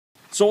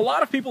So a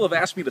lot of people have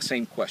asked me the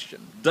same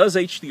question. Does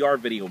HDR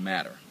video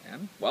matter?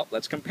 And, well,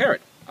 let's compare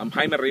it. I'm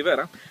Jaime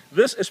Rivera.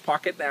 This is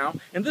Pocket Now,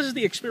 and this is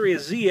the Xperia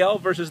ZL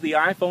versus the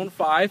iPhone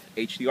 5,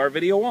 HDR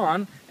video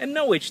on, and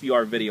no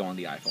HDR video on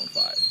the iPhone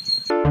 5.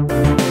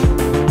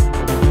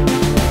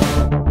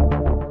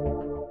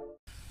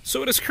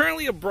 So it is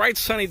currently a bright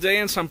sunny day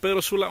in San Pedro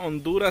Sula,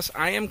 Honduras.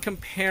 I am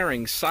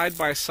comparing side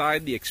by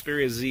side the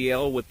Xperia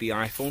ZL with the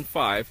iPhone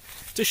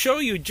 5 to show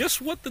you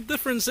just what the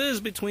difference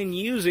is between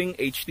using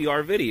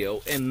HDR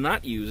video and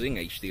not using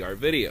HDR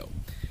video.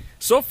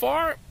 So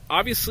far,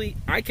 obviously,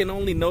 I can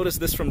only notice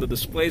this from the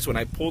displays. When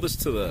I pull this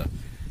to the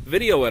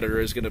video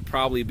editor, it's going to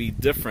probably be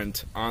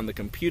different on the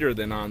computer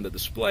than on the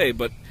display,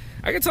 but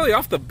I can tell you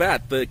off the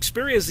bat, the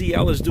Xperia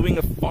ZL is doing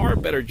a far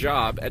better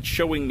job at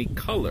showing me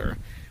color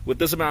with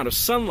this amount of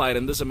sunlight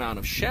and this amount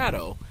of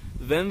shadow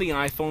than the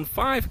iPhone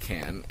 5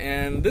 can,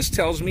 and this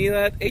tells me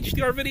that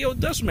HDR video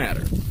does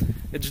matter.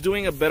 It's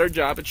doing a better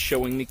job at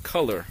showing me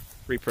color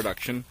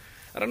reproduction.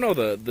 I don't know,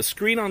 the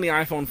screen on the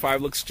iPhone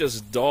 5 looks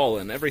just dull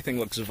and everything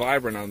looks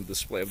vibrant on the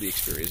display of the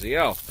Xperia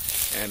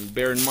ZL. And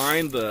bear in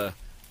mind, the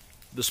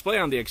display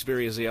on the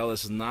Xperia ZL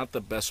is not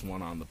the best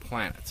one on the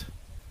planet.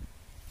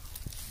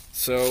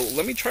 So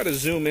let me try to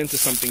zoom into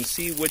something,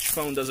 see which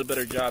phone does a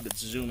better job at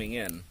zooming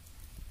in.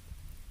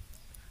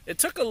 It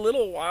took a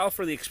little while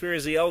for the Xperia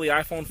ZL, the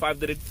iPhone 5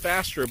 did it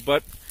faster,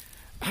 but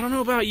I don't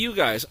know about you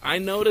guys. I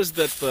noticed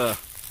that the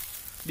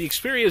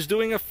Xperia is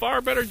doing a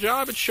far better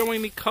job at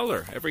showing me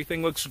color.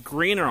 Everything looks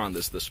greener on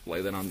this display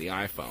than on the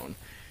iPhone,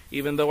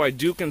 even though I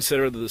do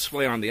consider the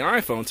display on the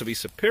iPhone to be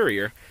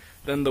superior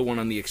than the one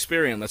on the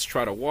Xperia. And let's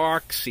try to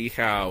walk, see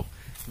how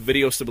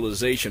video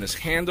stabilization is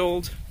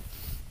handled.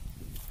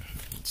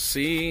 Let's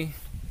see.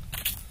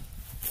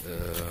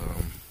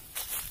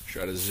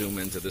 Try to zoom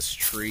into this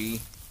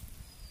tree.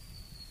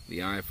 The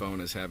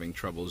iPhone is having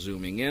trouble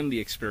zooming in.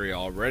 The Xperia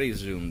already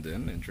zoomed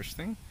in.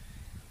 Interesting.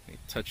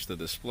 Touch the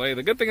display.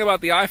 The good thing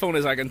about the iPhone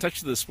is I can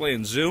touch the display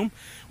and zoom,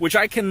 which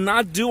I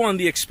cannot do on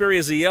the Xperia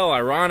ZL,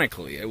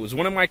 ironically. It was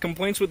one of my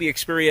complaints with the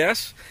Xperia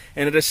S,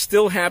 and it is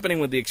still happening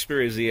with the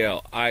Xperia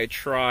ZL. I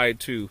try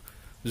to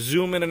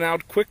zoom in and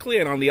out quickly,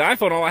 and on the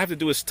iPhone, all I have to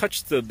do is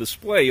touch the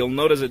display. You'll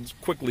notice it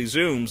quickly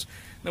zooms.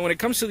 Now, when it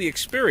comes to the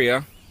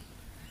Xperia,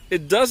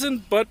 it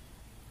doesn't, but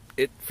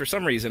for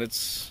some reason,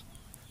 it's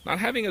not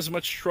having as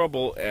much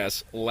trouble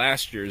as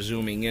last year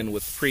zooming in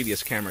with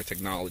previous camera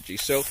technology.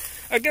 So,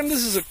 again,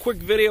 this is a quick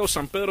video,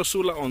 San Pedro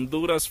Sula,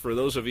 Honduras. For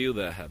those of you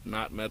that have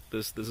not met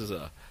this is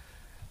a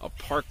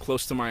park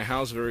close to my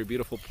house, very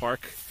beautiful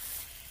park.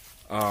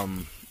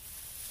 And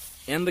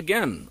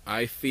again,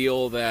 I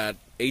feel that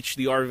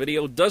HDR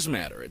video does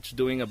matter. It's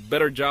doing a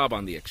better job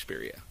on the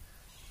Xperia.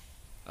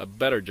 A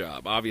better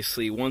job.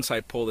 Obviously, once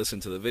I pull this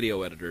into the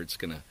video editor, it's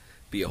going to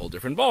be a whole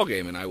different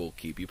ballgame, and I will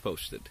keep you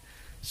posted.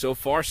 So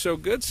far, so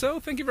good. So,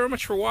 thank you very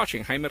much for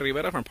watching. Jaime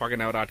Rivera from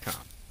PocketNow.com.